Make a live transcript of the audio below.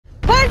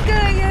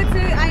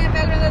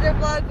another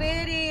vlog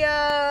video.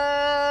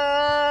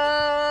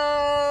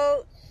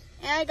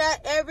 And I got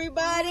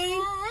everybody.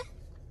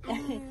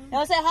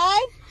 Y'all say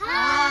hi?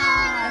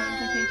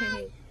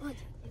 Hi.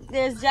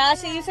 There's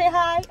Joshy. You say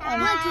hi?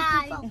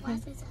 Hi.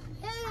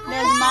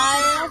 There's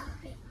Maya.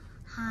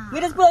 We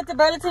just pulled to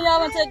Burlington. Y'all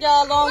want to take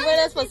y'all along with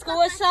us for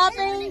school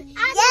shopping?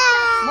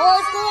 Yeah.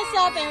 More school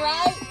shopping,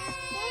 right?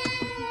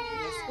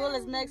 School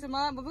is next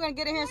month, but we're going to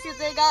get in here and see what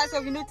they got. So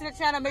if you're new to the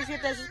channel, make sure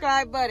you hit that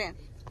subscribe button.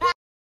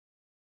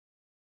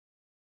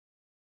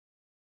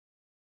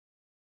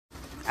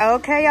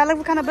 Okay, y'all, look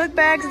what kind of book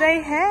bags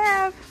they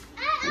have.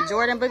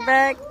 Jordan book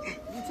bag.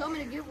 You told me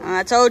to get one.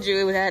 I told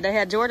you they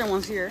had Jordan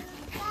ones here.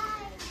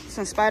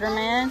 Some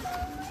Spider-Man.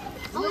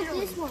 Oh,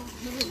 this one.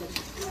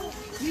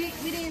 We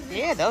didn't.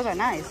 Yeah, those are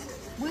nice.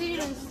 We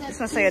didn't. This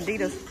one say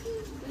Adidas.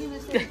 We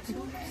didn't step 2.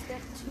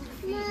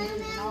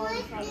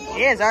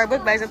 Yeah, it's our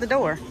book bags at the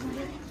door.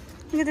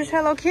 Look at this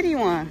Hello Kitty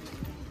one.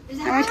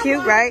 That one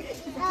cute, right?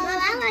 Mom,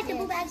 I like the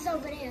book bags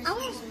over there. I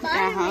want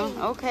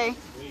Spider-Man. Okay.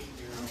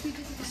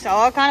 So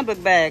all kind of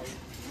book bags.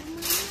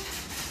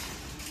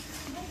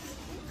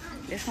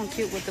 This one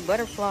cute with the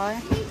butterfly.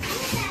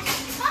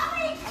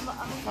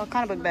 All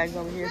kind of book bags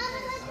over here.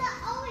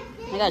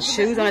 They got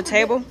shoes on the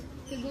table.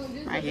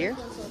 Right here.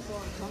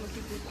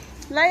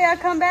 Leia,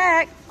 come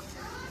back.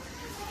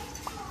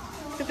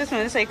 Look at this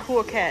one. This say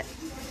cool cat.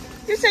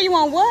 You say you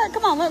want what?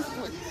 Come on, look.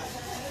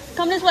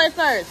 Come this way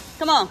first.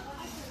 Come on.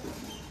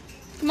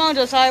 Come on,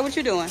 Josiah. What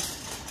you doing?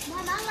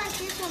 Mom, I like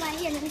this one right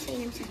here. Let me show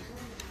you.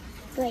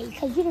 Wait,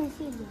 because you didn't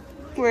see me.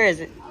 Where is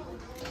it?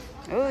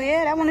 Oh,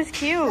 yeah, that one is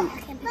cute.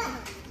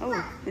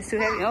 Oh, it's too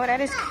heavy. Oh, that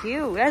is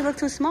cute. That looks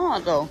too small,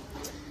 though.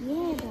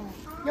 Yeah, though.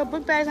 Your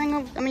book bags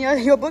ain't gonna,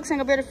 your books ain't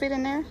gonna be able to fit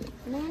in there.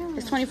 No.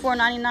 It's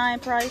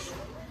 $24.99 price.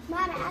 Mom,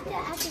 I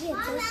could get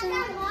this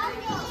one.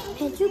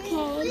 And you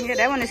can. Yeah,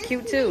 that one is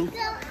cute, too.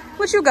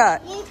 What you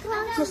got?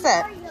 What's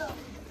that?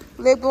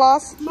 Lip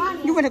gloss?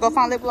 Mommy. You went to go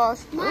find lip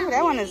gloss? Oh,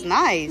 that one is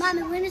nice.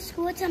 Mommy, when it's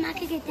school time, I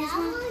could get this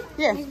one.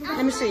 Yeah,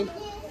 let me see.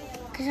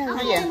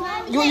 Oh, yeah.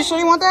 You sure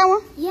you want that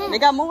one? Yeah. They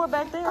got more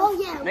back there. Oh,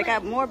 yeah. They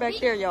got more back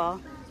there, y'all.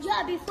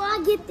 Yeah, before I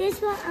get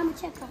this one, I'm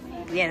gonna check over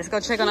there. Yeah, let's go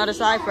check on the other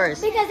side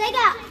first. Because they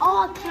got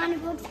all kind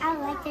of books. I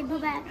like their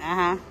book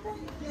bag.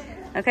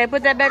 Okay,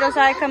 put that bag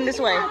aside. Come this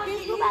way.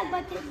 This book bag,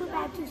 but this book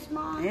bag too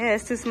small. Yeah,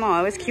 it's too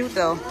small. It's cute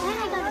though. And I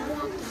got the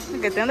black one.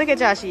 Look at them. Look at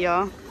Joshy,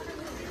 y'all.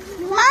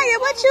 Maya,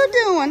 what you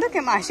doing? Look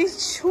at Maya.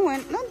 She's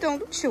chewing. No,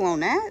 don't chew on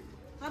that.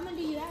 How many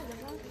do you have?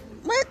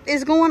 What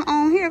is going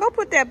on here? Go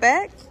put that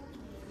back.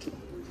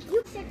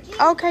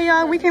 Okay,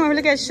 y'all. We came over to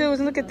look at shoes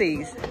and look at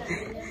these.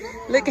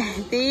 Look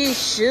at these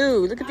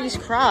shoes. Look at these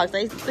Crocs.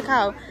 Look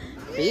how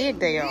big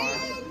they are.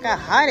 Look how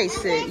high they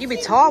sit. You be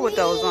tall with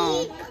those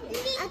on. I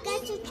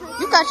got you chocolate.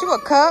 You got you a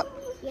cup?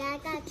 Yeah, I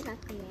got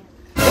chocolate.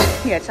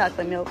 Yeah,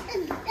 chocolate milk.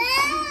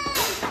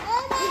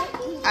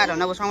 I don't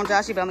know what's wrong with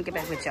Joshy, but I'm gonna get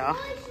back with y'all.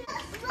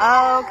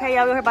 Okay,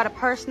 y'all, we heard about the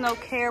personal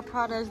care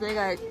products. They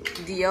got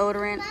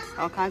deodorant,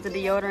 all kinds of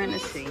deodorant.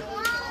 Let's see.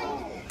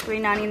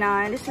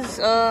 $3.99. This is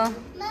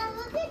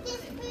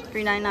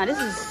 $3.99. This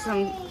is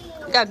some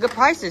got good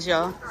prices,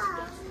 y'all.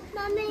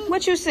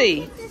 What you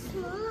see?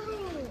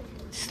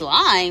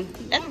 Slime?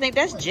 I think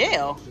that's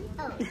gel.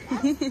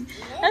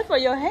 That's for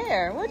your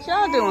hair. What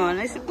y'all doing?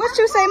 What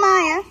you say,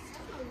 Maya?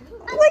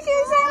 What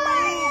you say,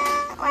 Maya?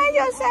 What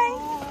you say?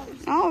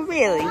 Oh,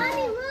 really?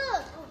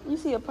 You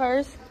see a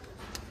purse?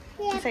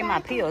 You say my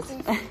pills.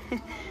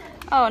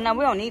 Oh, no,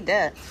 we don't need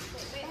that.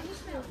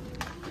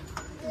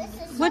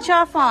 What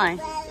y'all find?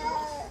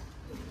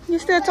 You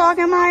still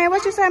talking, Maya?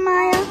 What you say,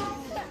 Maya?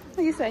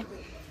 What you say?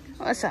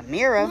 Oh, it's a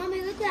mirror.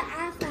 Mommy, look at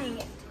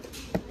iPhone.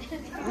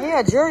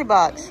 Yeah, jewelry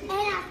box. And I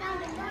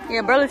found it.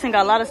 Yeah, Burlington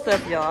got a lot of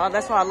stuff, y'all.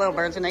 That's why I love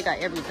Burlington. They got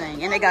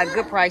everything. And they got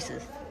good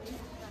prices.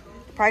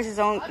 The prices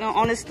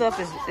on this stuff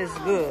is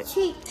good.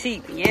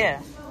 Cheap,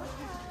 yeah.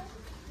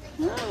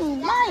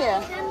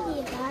 Maya.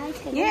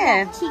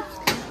 Yeah.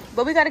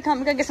 But we gotta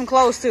get some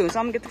clothes too. So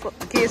I'm gonna get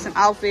the kids some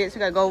outfits. We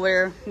gotta go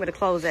where the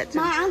clothes at too.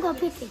 Mom, I'm gonna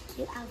pick the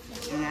cute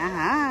outfit.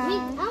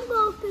 I'm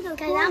gonna pick the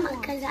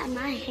cause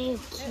my hair is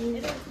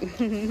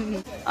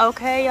cute.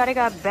 Okay, y'all, they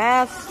got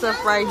bath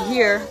stuff right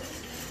here.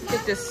 Look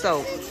at this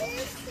soap.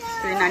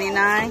 $3.99.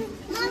 Mom,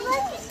 look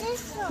at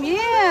this one.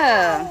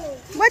 Yeah.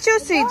 What you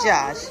see,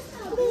 Josh?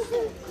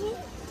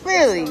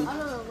 Really?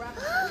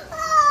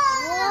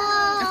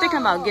 I'm thinking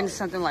about getting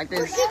something like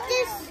this. Look at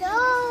this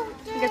soap.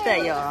 Look at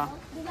that, y'all.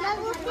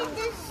 Mom, look at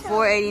this soap.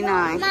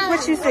 $4.89.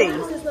 What you see?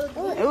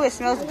 Ooh, it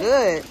smells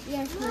good.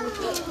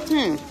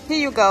 Here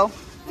you go.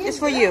 It's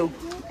for you.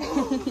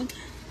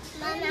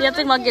 Yeah, I'm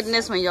thinking about getting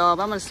this one, y'all,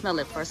 but I'm gonna smell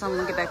it first. I'm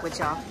gonna get back with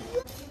y'all.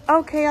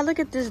 Okay, I look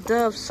at this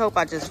Dove soap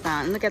I just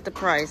found. Look at the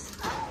price.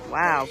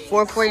 Wow,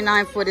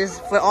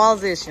 $4.49 for all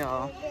this,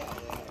 y'all.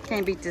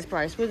 Can't beat this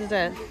price. What is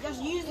that?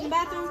 Just use the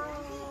bathroom.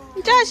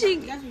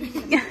 Joshy,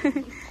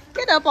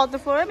 get up off the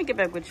floor. Let me get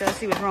back with y'all.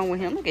 See what's wrong with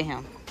him. Look at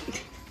him.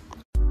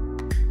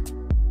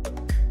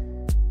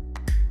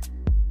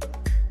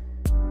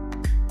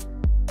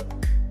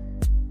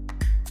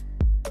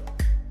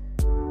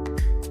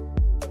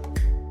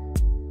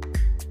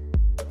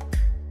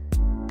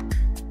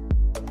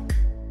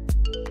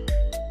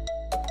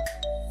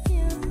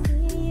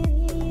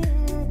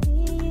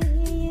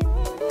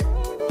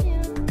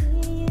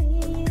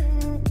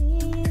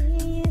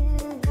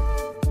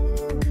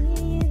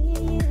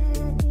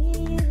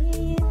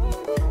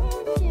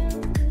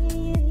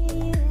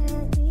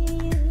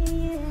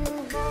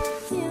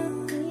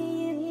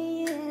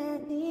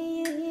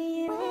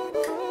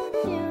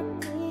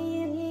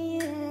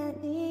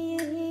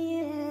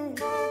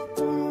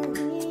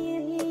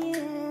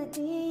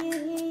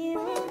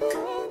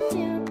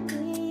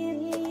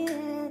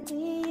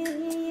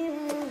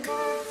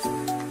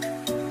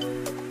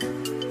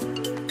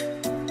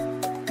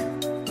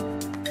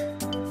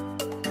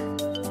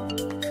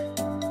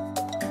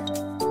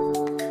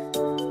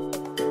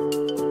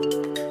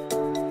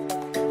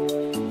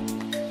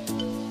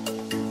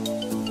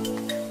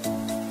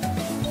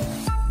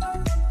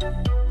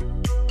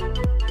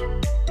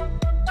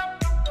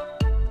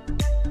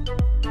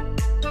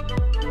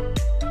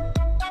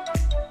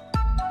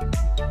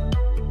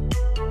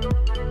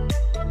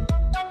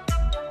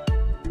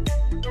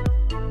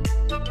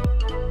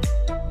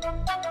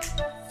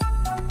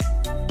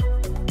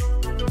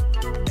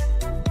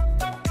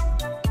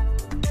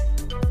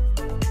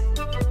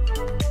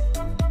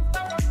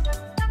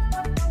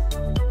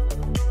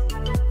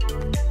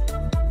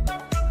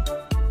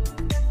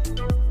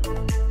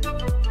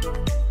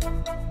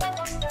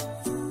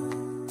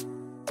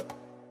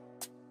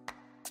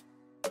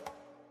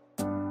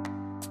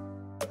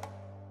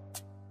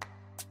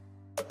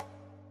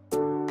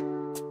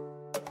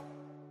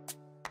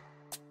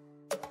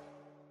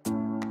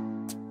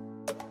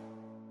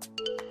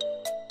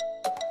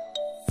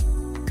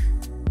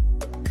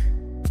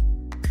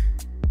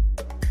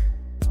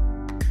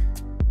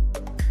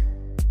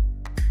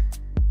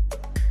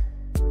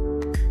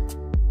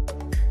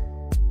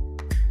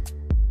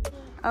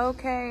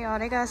 Okay, oh,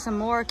 they got some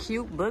more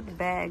cute book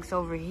bags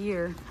over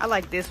here. I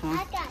like this one.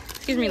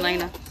 Excuse me,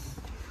 Lena.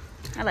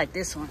 I like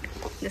this one.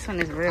 This one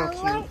is real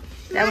cute.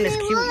 That one is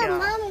cute,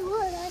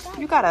 y'all.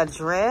 You got a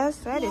dress?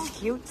 That is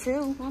cute,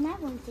 too. Oh, that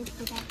one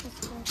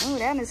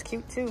is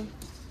cute, too.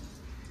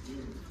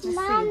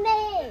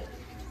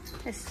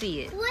 Let's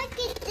see it. Look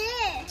at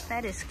this.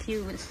 That is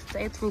cute.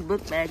 They threw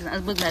book bags.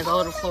 That's book bags all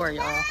over the floor,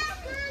 y'all.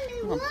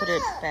 I'm going to put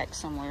it back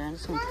somewhere. I'm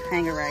just going to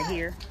hang it right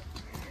here.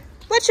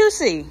 What you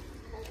see?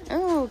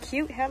 Oh,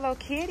 cute Hello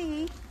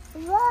Kitty.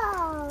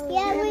 Whoa.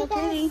 Yeah, Hello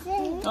Kitty.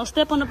 Don't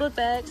step on the book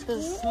bags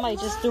because somebody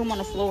just threw them on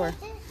the floor.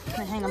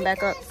 And hang them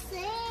back up.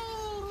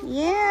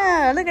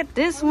 Yeah, look at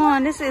this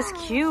one. This is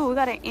cute. We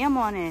got an M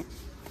on it.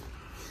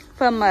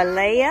 For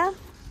Malaya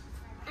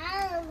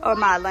or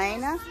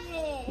Marlena.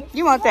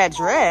 You want that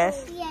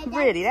dress?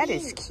 Pretty. That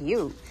is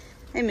cute.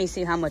 Let me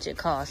see how much it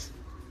costs.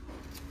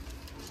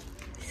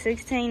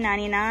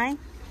 $16.99.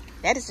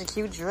 That is a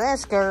cute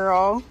dress,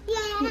 girl.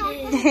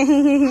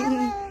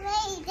 Yeah.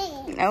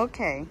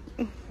 Okay.